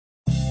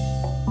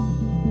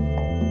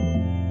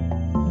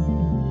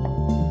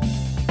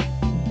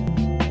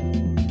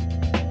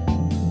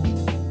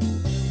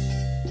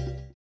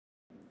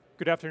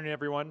Good afternoon,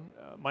 everyone.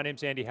 My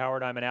name's Andy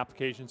Howard. I'm an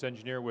applications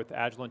engineer with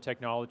Agilent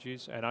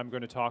Technologies, and I'm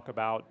going to talk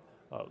about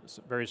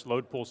various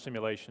load pool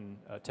simulation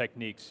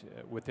techniques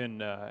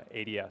within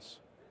ADS.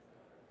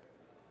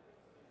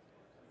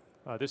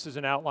 This is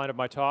an outline of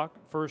my talk.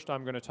 First,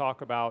 I'm going to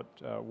talk about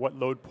what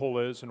load pool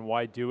is and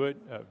why do it,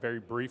 very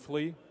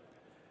briefly.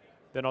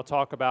 Then I'll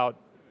talk about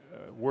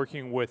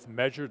working with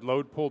measured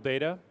load pool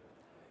data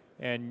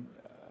and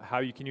how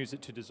you can use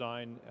it to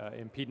design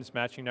impedance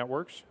matching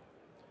networks.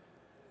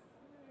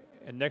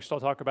 And next I'll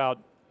talk about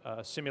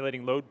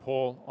simulating load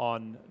pool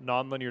on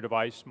nonlinear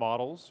device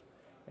models,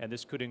 and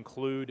this could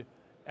include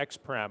X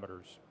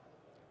parameters,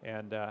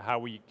 and how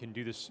we can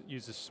do this,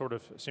 use this sort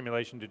of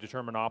simulation to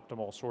determine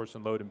optimal source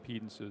and load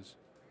impedances.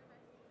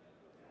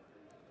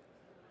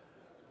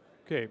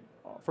 Okay,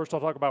 first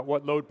I'll talk about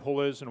what load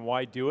pool is and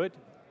why do it.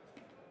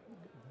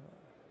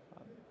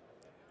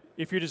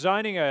 If you're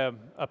designing a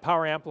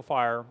power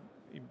amplifier,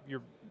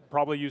 you're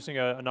probably using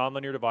a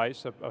nonlinear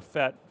device, a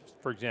FET,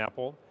 for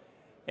example.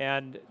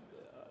 And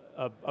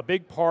a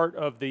big part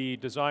of the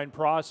design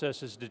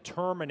process is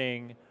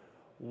determining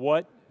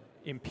what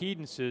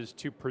impedances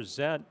to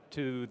present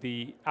to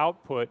the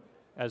output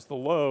as the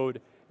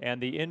load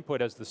and the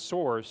input as the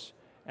source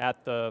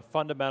at the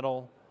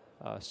fundamental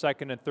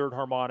second and third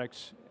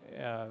harmonics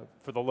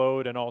for the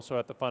load, and also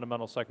at the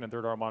fundamental second and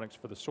third harmonics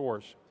for the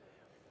source.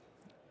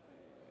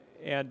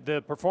 And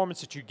the performance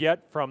that you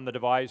get from the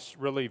device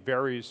really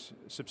varies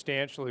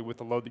substantially with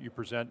the load that you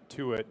present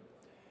to it.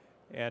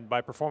 And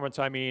by performance,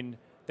 I mean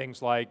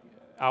things like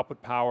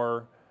output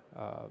power,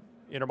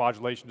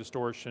 intermodulation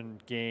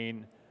distortion,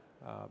 gain,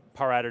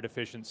 power added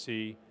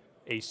efficiency,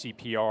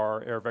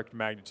 ACPR, error vector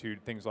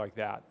magnitude, things like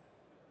that.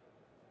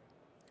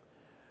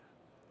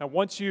 Now,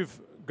 once you've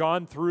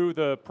gone through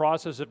the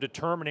process of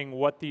determining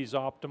what these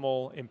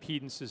optimal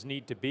impedances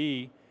need to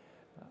be,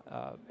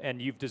 and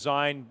you've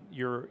designed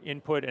your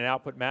input and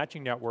output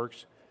matching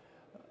networks,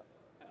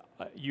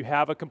 you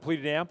have a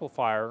completed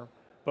amplifier.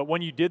 But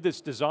when you did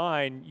this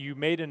design, you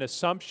made an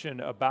assumption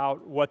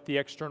about what the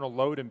external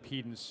load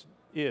impedance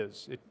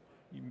is.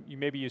 You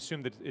maybe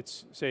assume that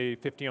it's, say,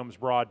 50 ohms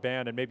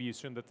broadband, and maybe you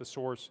assume that the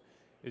source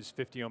is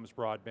 50 ohms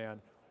broadband.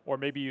 Or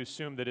maybe you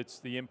assume that it's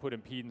the input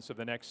impedance of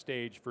the next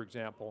stage, for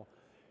example.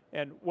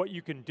 And what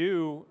you can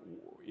do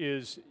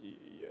is,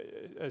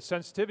 a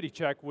sensitivity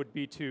check would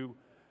be to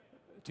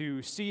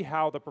see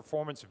how the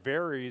performance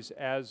varies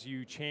as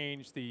you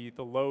change the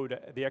load,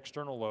 the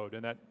external load,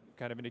 and that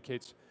kind of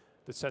indicates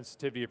the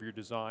sensitivity of your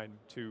design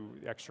to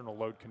external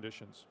load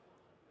conditions.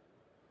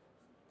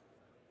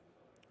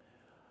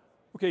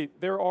 Okay,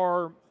 there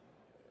are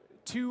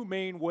two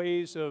main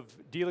ways of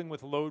dealing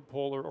with load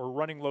pool or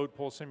running load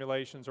pool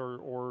simulations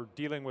or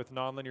dealing with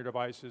nonlinear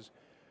devices.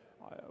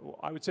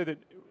 I would say that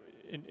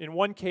in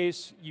one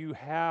case you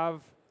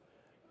have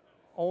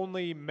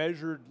only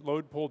measured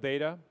load pool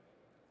data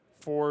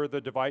for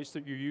the device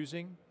that you're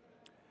using,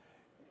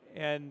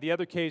 and the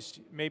other case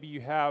maybe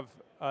you have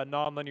a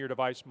nonlinear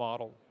device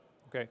model.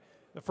 Okay,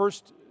 the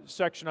first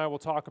section I will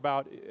talk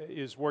about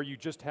is where you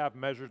just have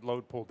measured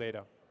load pool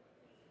data.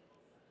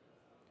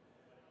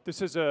 This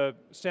is a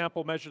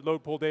sample measured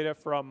load pool data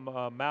from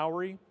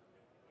Maury,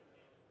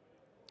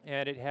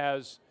 and it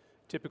has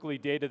typically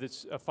data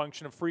that's a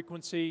function of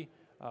frequency,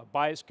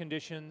 bias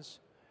conditions,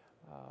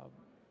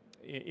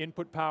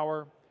 input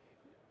power,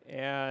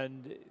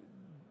 and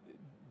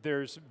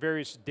there's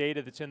various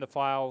data that's in the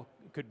file.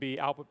 It could be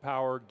output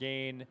power,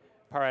 gain,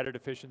 power added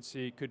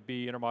efficiency, could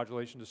be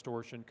intermodulation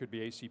distortion, could be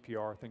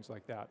ACPR, things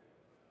like that.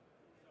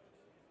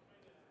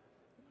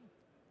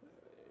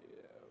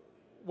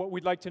 What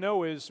we'd like to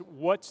know is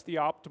what's the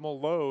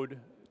optimal load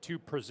to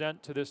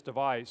present to this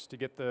device to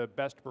get the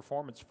best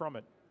performance from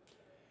it.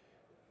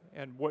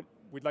 And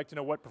we'd like to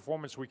know what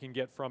performance we can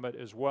get from it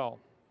as well.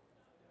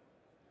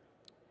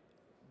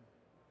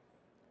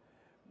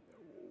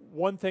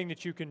 One thing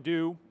that you can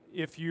do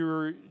if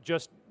you're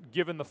just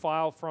given the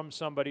file from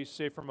somebody,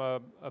 say from a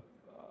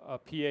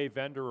PA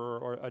vendor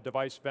or a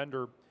device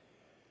vendor,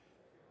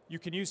 you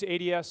can use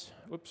ADS,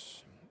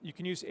 you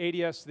can use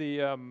ADS,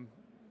 you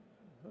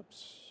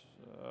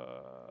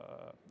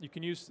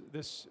can use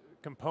this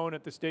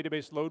component, this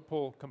database load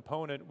pool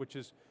component, which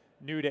is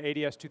new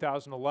to ADS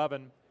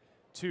 2011,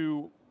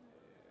 to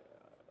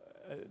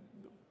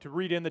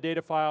read in the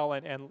data file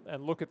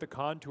and look at the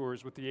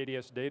contours with the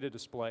ADS data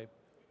display.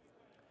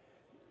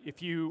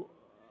 If you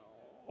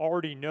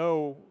already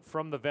know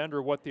from the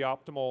vendor what the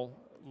optimal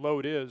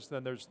load is,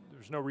 then there's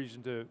no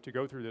reason to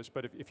go through this.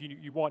 But if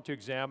you want to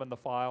examine the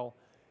file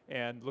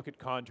and look at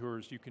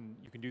contours, you can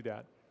do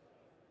that.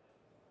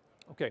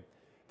 Okay,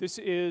 this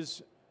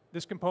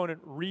component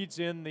reads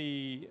in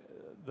the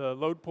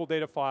load pool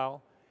data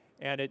file,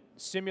 and it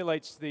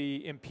simulates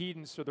the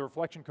impedance or the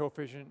reflection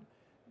coefficient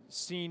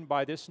seen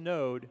by this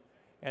node,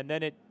 and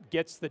then it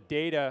gets the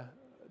data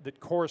that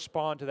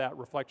correspond to that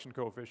reflection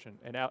coefficient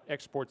and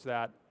exports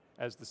that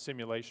as the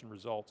simulation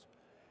results.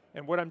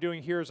 And what I'm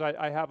doing here is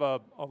I have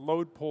a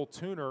load pool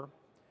tuner,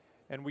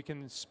 and we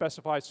can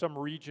specify some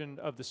region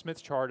of the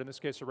Smith chart, in this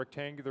case a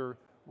rectangular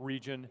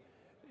region,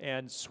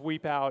 and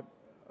sweep out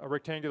a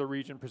rectangular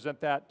region, present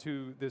that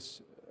to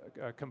this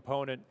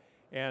component,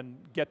 and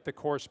get the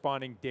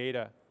corresponding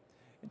data.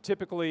 And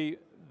typically,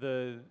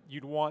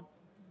 you'd want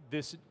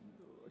this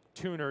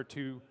tuner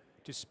to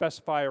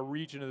specify a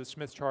region of the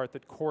Smith chart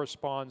that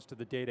corresponds to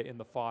the data in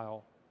the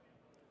file.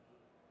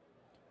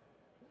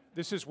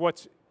 This is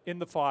what's in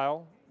the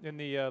file, in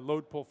the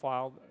load pull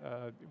file.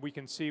 We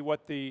can see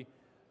what the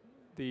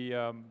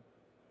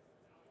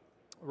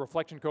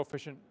reflection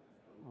coefficient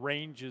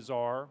ranges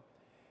are,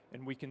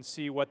 and we can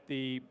see what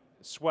the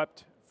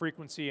swept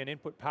frequency and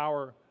input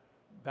power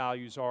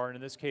values are. And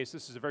in this case,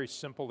 this is a very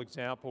simple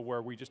example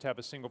where we just have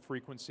a single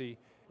frequency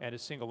and a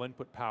single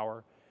input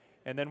power.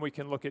 And then we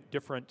can look at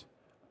different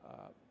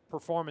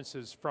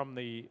performances from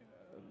the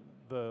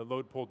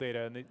load pull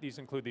data, and these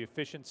include the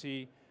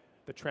efficiency,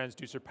 the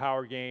transducer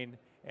power gain,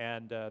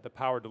 and the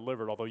power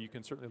delivered, although you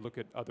can certainly look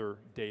at other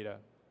data.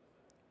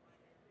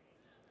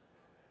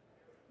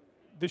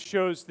 This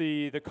shows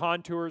the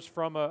contours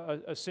from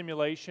a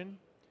simulation,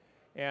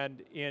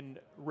 and in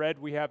red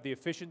we have the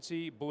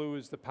efficiency, blue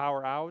is the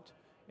power out,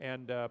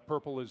 and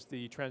purple is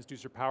the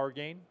transducer power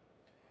gain.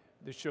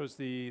 This shows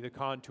the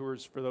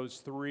contours for those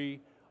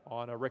three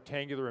on a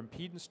rectangular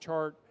impedance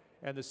chart,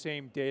 and the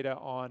same data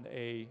on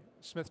a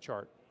Smith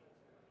chart.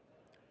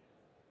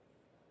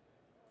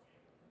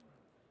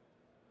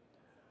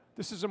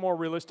 This is a more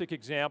realistic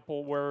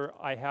example where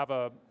I have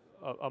a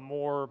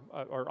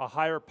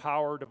higher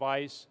power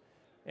device,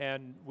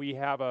 and we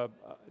have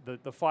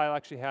the file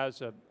actually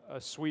has a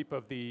sweep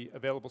of the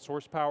available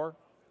source power,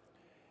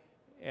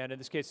 and in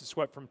this case it's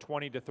swept from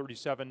 20 to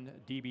 37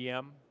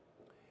 dBm,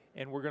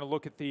 and we're going to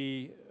look at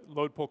the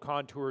load pull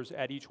contours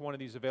at each one of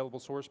these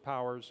available source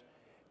powers,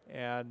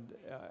 and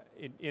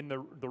in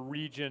the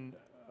region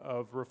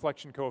of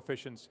reflection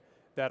coefficients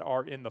that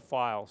are in the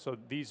file. So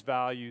these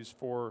values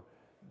for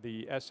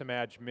the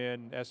SMAG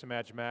min,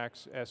 SMAG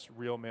max, S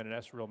real min, and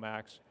S real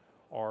max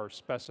are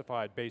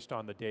specified based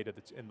on the data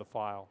that's in the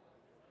file.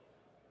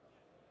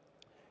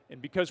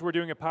 And because we're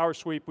doing a power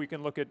sweep, we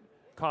can look at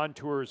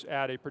contours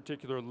at a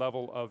particular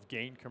level of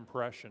gain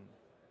compression.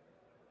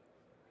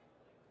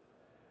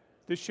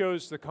 This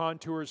shows the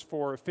contours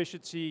for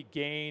efficiency,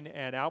 gain,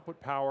 and output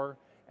power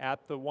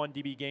at the 1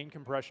 dB gain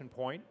compression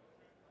point.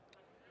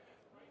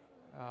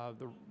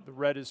 The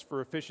red is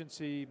for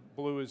efficiency,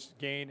 blue is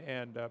gain,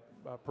 and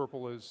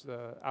purple is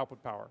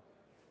output power.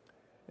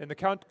 And the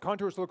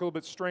contours look a little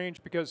bit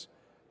strange because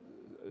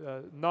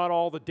not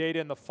all the data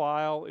in the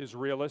file is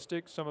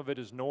realistic. Some of it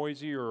is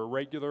noisy or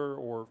irregular,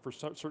 or for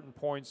certain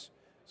points,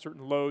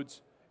 certain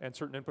loads, and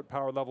certain input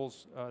power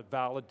levels,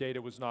 valid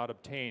data was not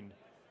obtained.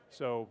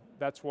 So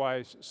that's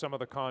why some of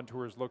the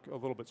contours look a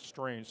little bit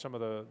strange, some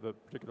of the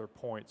particular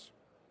points.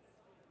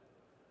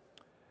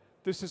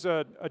 This is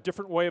a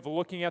different way of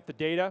looking at the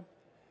data.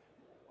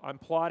 I'm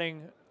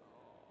plotting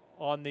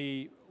on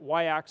the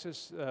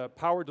y-axis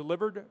power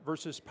delivered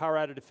versus power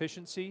added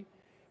efficiency,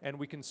 and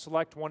we can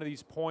select one of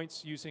these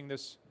points using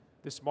this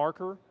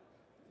marker.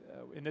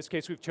 In this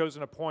case, we've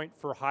chosen a point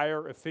for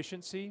higher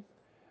efficiency.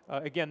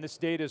 Again, this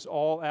data is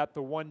all at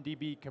the 1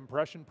 dB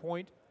compression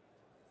point,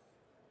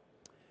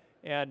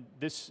 and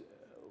this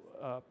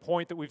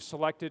point that we've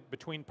selected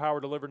between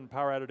power delivered and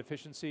power added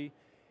efficiency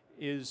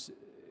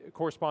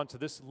corresponds to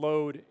this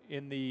load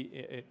in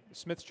the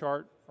Smith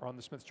chart, or on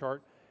the Smith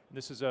chart. And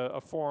this is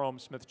a 4 ohm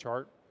Smith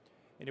chart.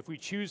 And if we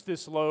choose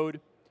this load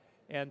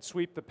and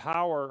sweep the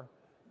power,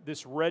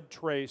 this red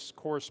trace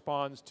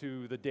corresponds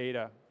to the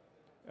data,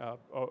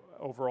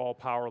 overall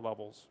power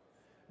levels.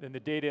 Then the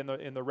data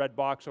in the red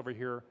box over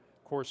here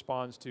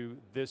corresponds to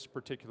this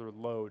particular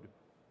load.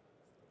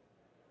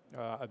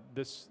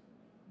 This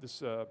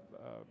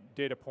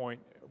data point,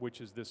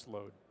 which is this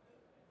load.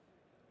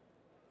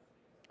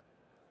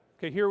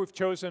 Okay, here we've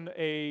chosen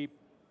a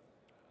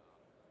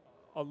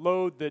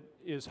load that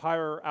is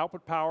higher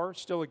output power.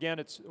 Still, again,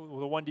 it's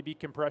the 1 dB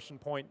compression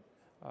point.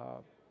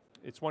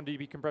 It's 1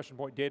 dB compression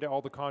point data.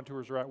 All the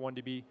contours are at 1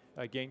 dB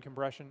gain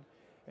compression,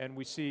 and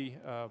we see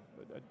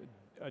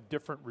a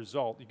different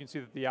result. You can see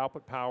that the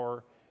output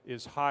power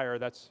is higher.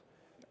 That's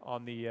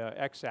on the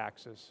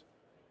x-axis.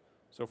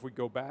 So if we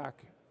go back,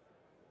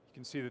 you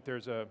can see that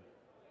there's a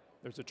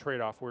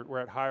trade-off. We're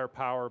at higher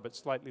power but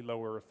slightly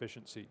lower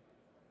efficiency.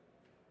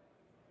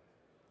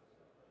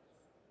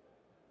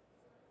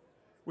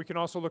 We can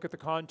also look at the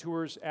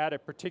contours at a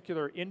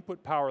particular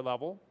input power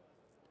level.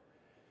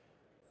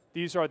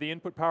 These are the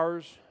input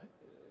powers.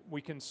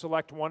 We can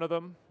select one of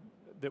them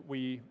that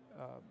we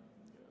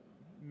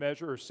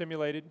measure or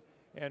simulated,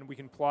 and we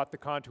can plot the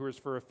contours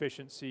for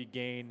efficiency,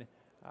 gain,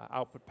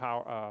 output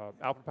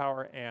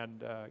power,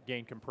 and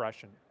gain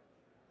compression.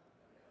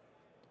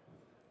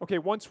 Okay,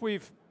 once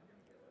we've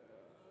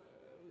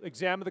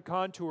examined the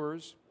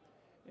contours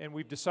and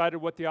we've decided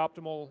what the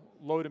optimal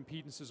load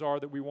impedances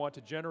are that we want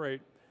to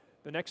generate,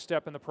 the next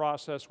step in the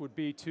process would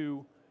be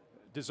to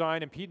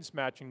design impedance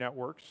matching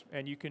networks,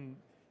 and you can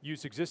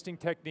use existing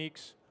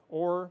techniques,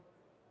 or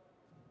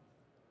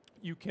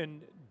you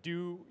can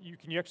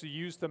actually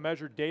use the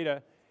measured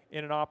data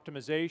in an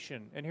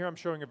optimization. And here I'm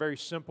showing a very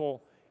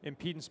simple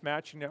impedance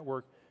matching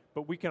network,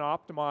 but we can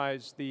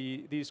optimize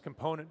these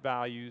component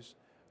values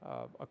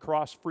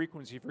across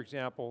frequency, for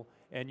example,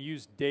 and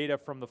use data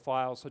from the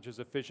files such as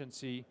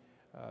efficiency,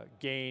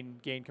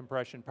 gain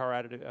compression, power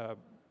added,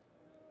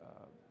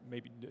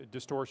 maybe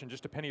distortion,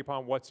 just depending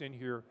upon what's in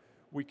here,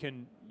 we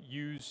can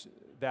use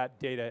that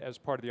data as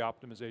part of the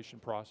optimization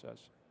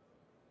process.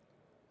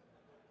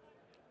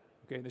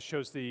 Okay, and this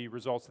shows the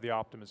results of the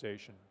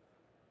optimization.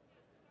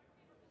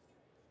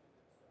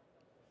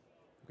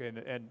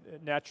 Okay, and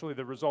naturally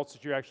the results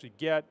that you actually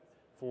get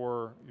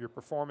for your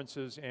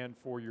performances and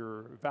for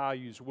your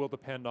values will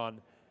depend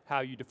on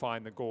how you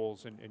define the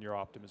goals in your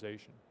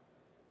optimization.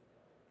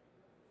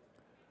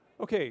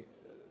 Okay,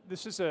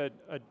 this is the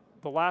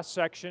last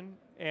section,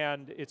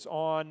 and it's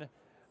on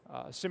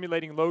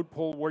simulating load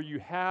pull where you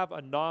have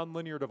a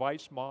nonlinear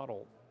device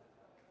model.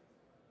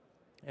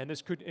 And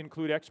this could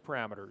include X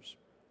parameters.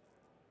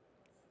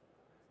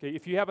 Okay,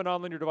 if you have a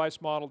nonlinear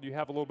device model, you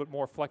have a little bit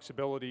more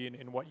flexibility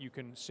in what you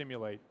can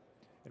simulate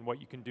and what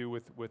you can do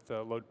with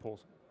load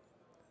pulls.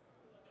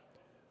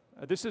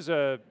 This is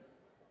a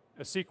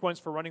sequence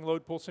for running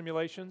load pull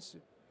simulations.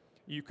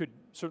 You could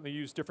certainly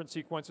use different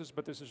sequences,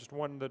 but this is just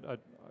one that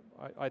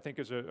I think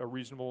is a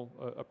reasonable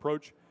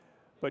approach.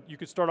 But you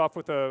could start off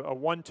with a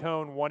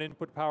one-tone,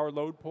 one-input power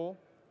load pull.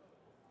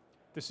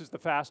 This is the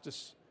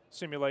fastest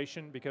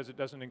simulation because it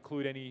doesn't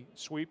include any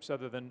sweeps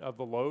other than of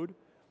the load.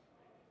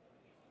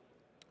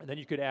 And then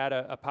you could add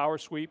a power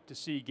sweep to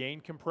see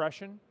gain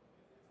compression,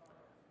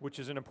 which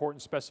is an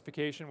important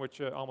specification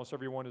which almost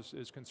everyone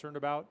is concerned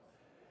about.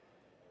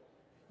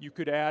 You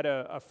could add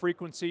a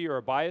frequency or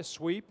a bias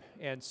sweep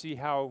and see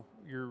how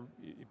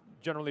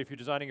generally if you're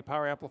designing a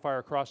power amplifier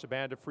across a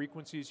band of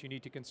frequencies, you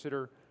need to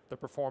consider the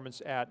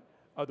performance at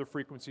other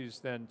frequencies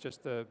than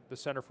just the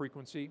center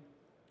frequency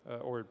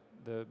or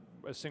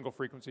a single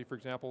frequency, for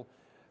example.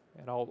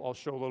 And I'll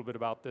show a little bit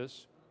about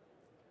this.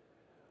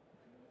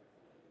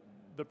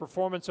 The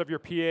performance of your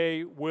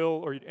PA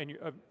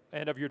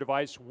and of your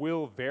device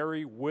will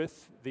vary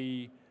with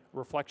the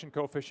reflection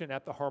coefficient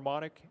at the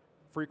harmonic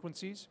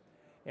frequencies,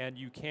 and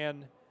you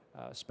can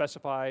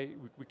specify,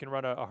 we can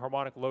run a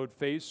harmonic load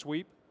phase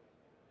sweep.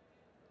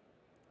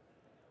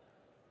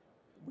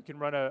 We can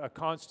run a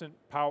constant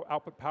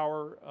output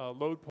power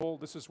load pull.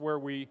 This is where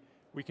we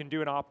can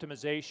do an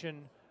optimization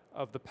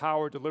of the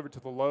power delivered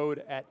to the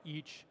load at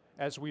each,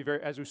 as we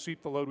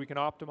sweep the load, we can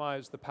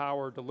optimize the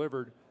power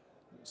delivered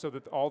so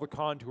that all the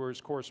contours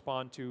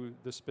correspond to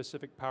the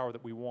specific power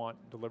that we want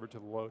delivered to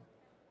the load.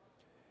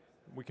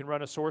 We can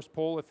run a source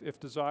pull if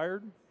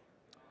desired.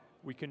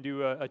 We can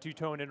do a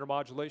two-tone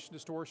intermodulation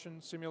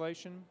distortion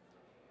simulation.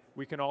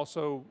 We can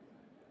also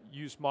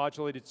use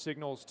modulated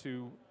signals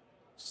to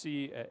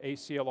see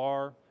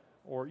ACLR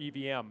or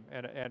EVM,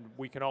 and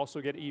we can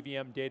also get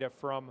EVM data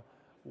from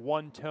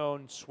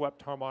one-tone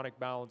swept harmonic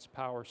balance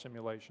power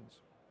simulations.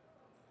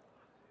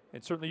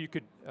 And certainly you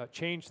could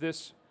change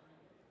this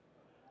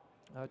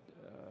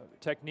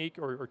technique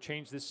or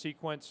change this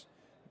sequence,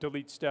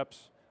 delete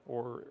steps,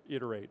 or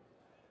iterate.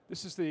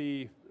 This is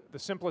the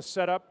simplest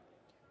setup.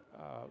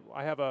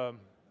 I have a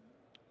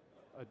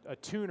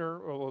tuner,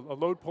 or a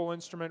load pull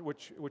instrument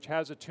which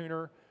has a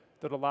tuner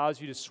that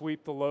allows you to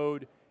sweep the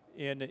load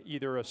in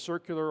either a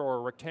circular or a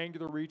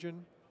rectangular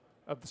region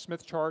of the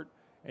Smith chart,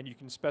 and you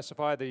can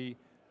specify the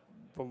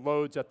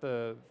loads at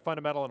the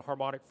fundamental and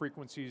harmonic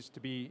frequencies to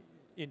be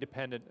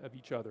independent of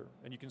each other.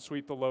 And you can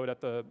sweep the load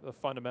at the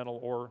fundamental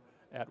or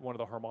at one of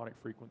the harmonic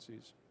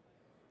frequencies.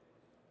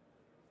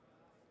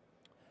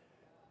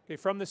 Okay,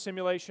 from the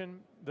simulation,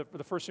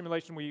 the first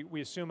simulation,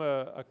 we assume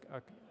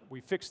we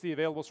fix the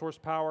available source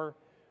power,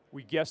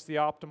 we guess the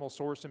optimal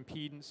source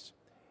impedance,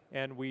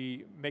 and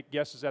we make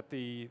guesses at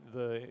the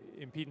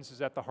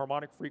impedances at the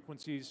harmonic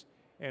frequencies,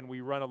 and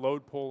we run a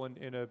load pull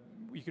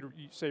you could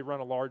say run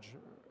a large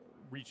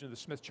region of the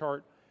Smith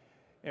chart.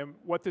 And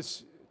what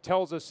this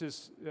tells us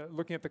is,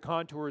 looking at the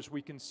contours,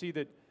 we can see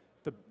that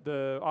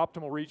the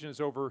optimal region is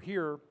over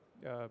here,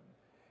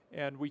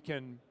 and we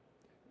can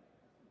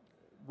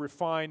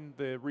refine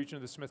the region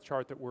of the Smith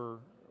chart that we're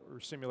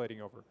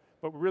simulating over.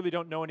 But we really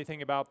don't know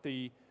anything about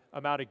the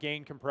amount of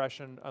gain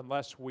compression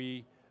unless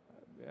we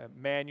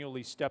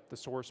manually step the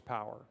source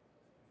power.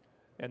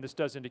 And this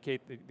does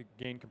indicate the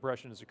gain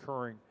compression is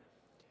occurring.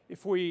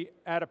 If we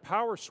add a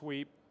power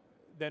sweep,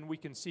 then we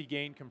can see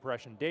gain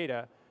compression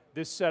data.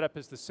 This setup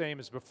is the same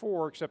as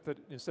before, except that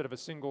instead of a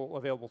single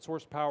available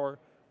source power,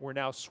 we're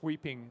now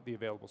sweeping the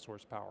available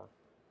source power.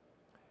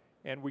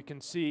 And we can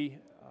see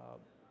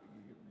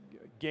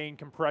gain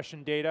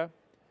compression data.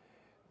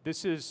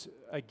 This is,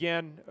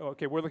 again,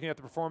 okay, we're looking at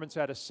the performance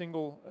at a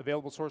single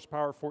available source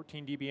power,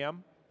 14 dBm,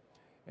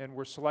 and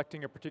we're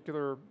selecting a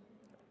particular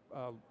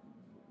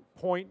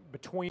point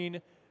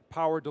between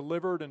power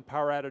delivered and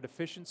power added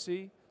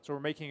efficiency. So we're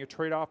making a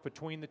trade-off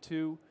between the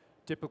two.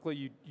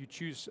 Typically, you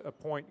choose a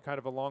point kind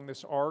of along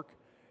this arc,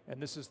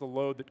 and this is the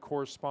load that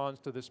corresponds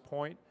to this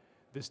point.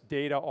 This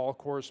data all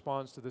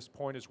corresponds to this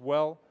point as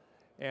well,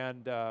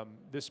 and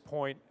this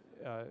point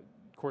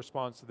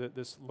corresponds to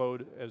this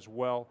load as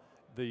well.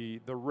 The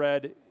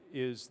red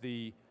is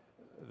the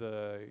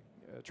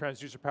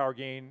transducer power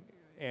gain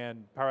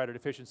and power added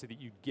efficiency that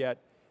you'd get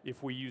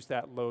if we use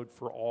that load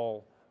for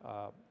all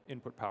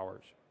input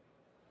powers.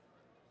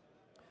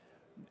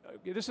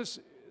 This is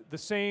the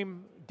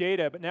same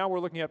data, but now we're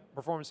looking at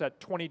performance at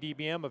 20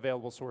 dBm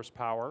available source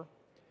power,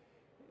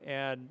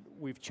 and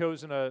we've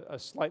chosen a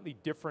slightly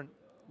different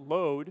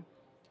load.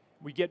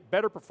 We get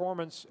better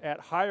performance at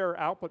higher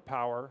output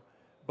power,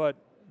 but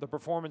the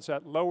performance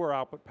at lower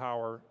output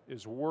power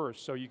is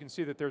worse. So you can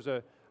see that there's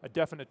a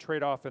definite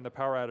trade-off in the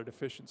power added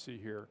efficiency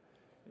here.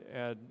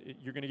 And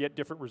you're going to get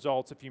different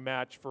results if you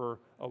match for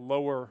a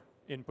lower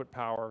input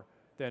power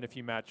than if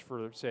you match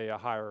for, say, a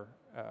higher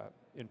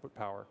input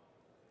power.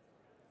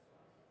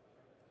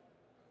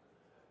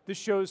 This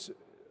shows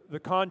the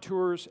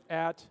contours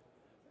at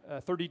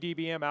 30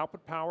 dBm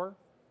output power.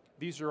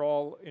 These are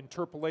all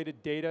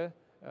interpolated data.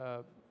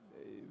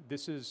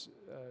 This is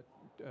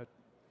a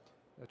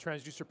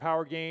transducer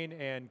power gain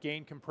and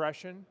gain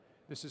compression.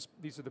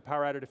 These are the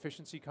power added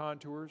efficiency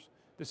contours.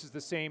 This is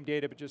the same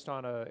data but just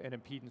on an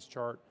impedance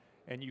chart,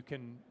 and you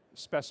can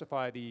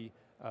specify the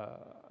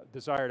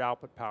desired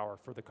output power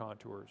for the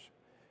contours.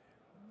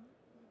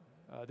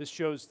 This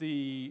shows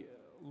the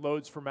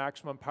loads for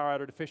maximum power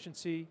added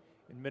efficiency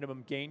and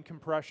minimum gain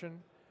compression.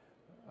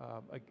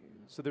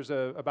 So there's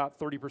about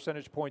 30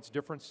 percentage points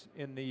difference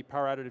in the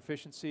power added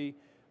efficiency,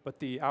 but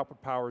the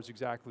output power is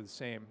exactly the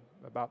same,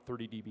 about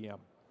 30 dBm.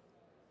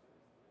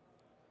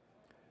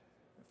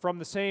 From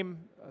the same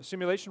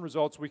simulation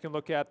results, we can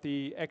look at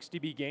the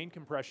XdB gain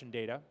compression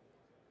data.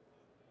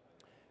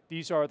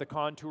 These are the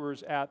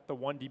contours at the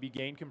 1 dB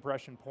gain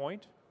compression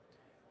point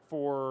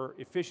for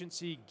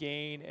efficiency,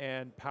 gain,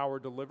 and power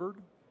delivered.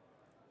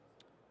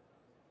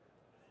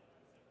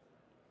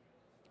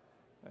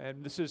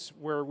 And this is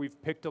where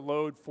we've picked a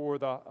load for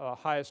the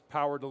highest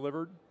power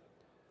delivered,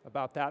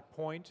 about that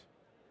point.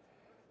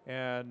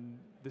 And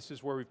this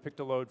is where we've picked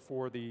a load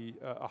for the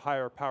a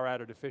higher power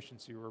added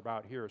efficiency, we're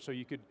about here. So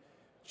you could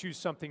choose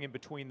something in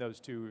between those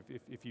two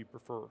if you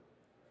prefer.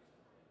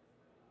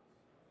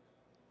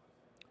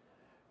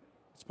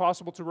 It's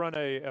possible to run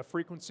a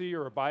frequency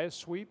or a bias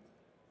sweep.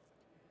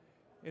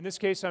 In this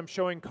case, I'm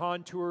showing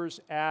contours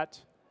at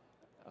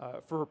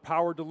for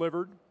power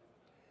delivered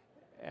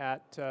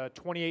at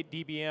 28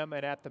 dBm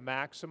and at the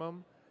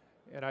maximum.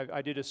 And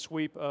I did a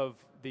sweep of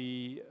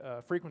the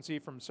frequency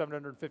from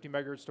 750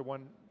 megahertz to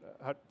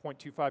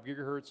 1.25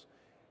 gigahertz.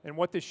 And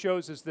what this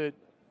shows is that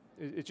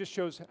it just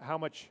shows how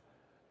much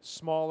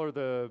smaller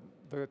the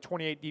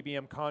 28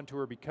 dBm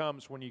contour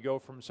becomes when you go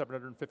from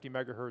 750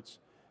 megahertz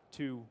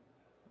to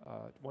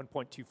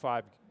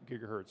 1.25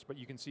 gigahertz. But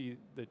you can see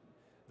that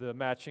the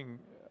matching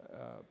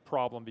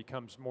problem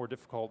becomes more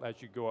difficult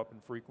as you go up in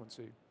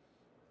frequency.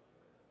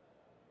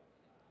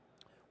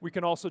 We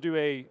can also do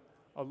a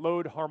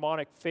load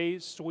harmonic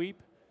phase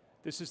sweep.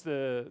 This is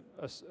a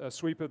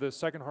sweep of the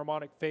second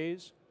harmonic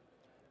phase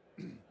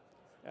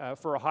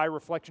for a high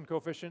reflection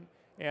coefficient.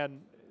 And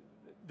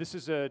this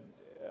is a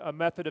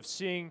method of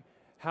seeing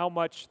how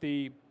much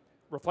the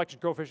reflection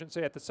coefficient,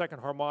 say at the second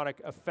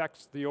harmonic,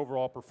 affects the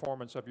overall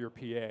performance of your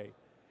PA.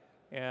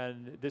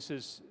 And this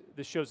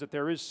shows that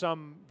there is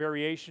some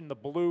variation. The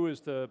blue is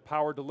the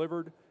power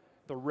delivered.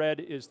 The red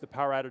is the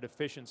power added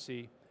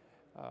efficiency.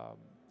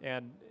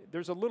 And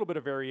there's a little bit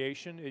of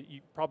variation.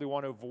 You probably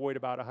want to avoid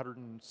about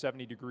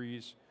 170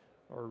 degrees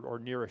or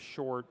near a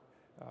short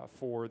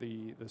for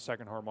the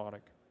second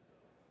harmonic.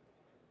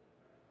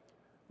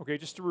 Okay,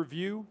 just to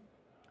review,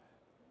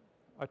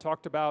 I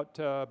talked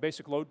about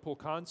basic load pool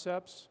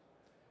concepts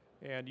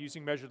and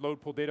using measured load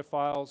pool data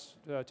files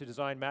to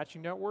design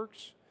matching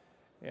networks.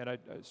 And I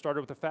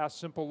started with a fast,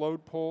 simple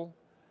load pool,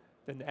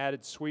 then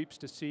added sweeps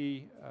to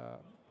see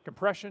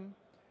compression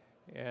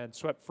and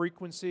swept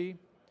frequency,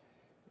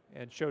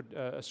 and showed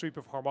a sweep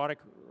of harmonic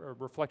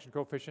reflection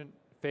coefficient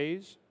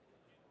phase.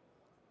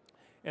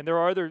 And there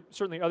are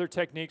certainly other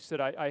techniques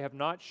that I have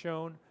not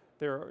shown.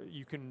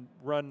 You can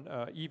run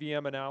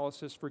EVM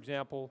analysis, for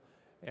example,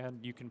 and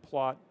you can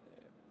plot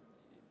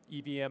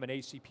EVM and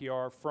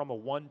ACPR from a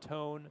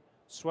one-tone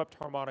swept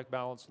harmonic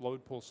balanced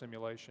load pool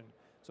simulation.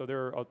 So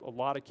there are a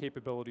lot of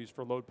capabilities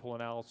for load pool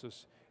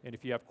analysis, and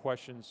if you have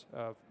questions,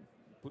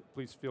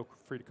 please feel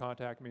free to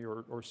contact me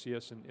or see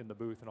us in the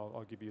booth, and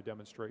I'll give you a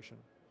demonstration.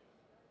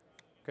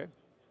 Okay,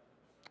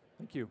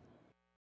 thank you.